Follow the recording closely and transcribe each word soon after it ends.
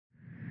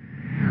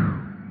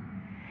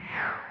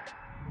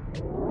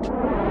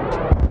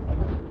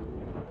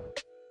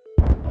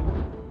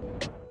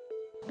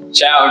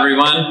Ciao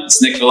everyone,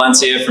 it's Nick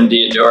Valencia from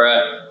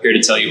Diadora, here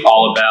to tell you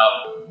all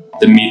about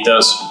the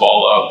Mythos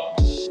Volo.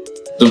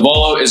 The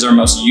Volo is our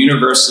most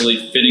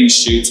universally fitting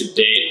shoe to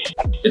date.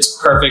 It's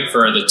perfect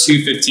for the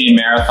 2:15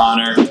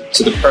 marathoner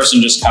to the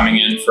person just coming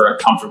in for a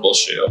comfortable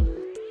shoe.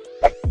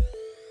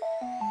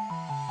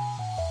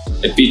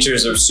 It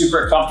features a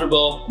super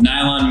comfortable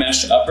nylon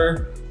mesh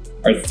upper,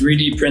 our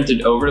 3D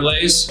printed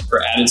overlays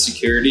for added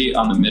security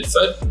on the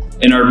midfoot.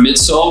 In our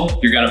midsole,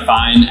 you're going to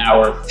find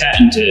our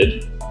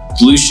patented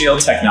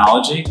Blushield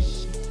technology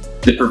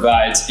that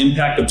provides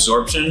impact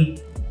absorption,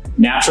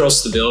 natural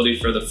stability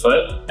for the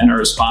foot, and a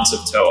responsive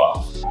toe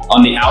off.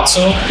 On the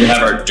outsole, you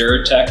have our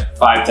Duratech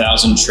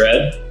 5000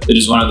 tread that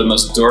is one of the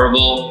most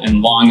durable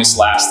and longest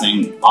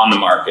lasting on the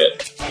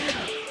market.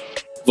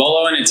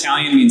 Volo in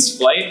Italian means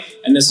flight,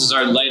 and this is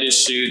our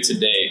lightest shoe to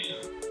date.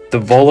 The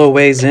Volo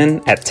weighs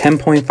in at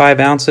 10.5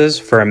 ounces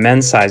for a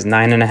men's size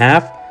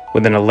 9.5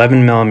 with an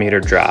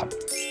 11mm drop.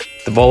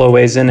 The Volo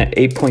weighs in at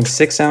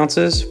 8.6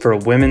 ounces for a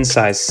women's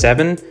size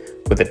 7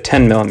 with a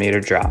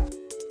 10mm drop.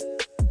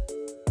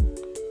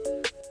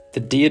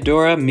 The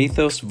Diadora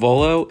Mythos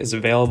Volo is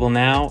available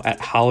now at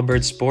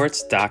holabird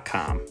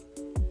sports.com.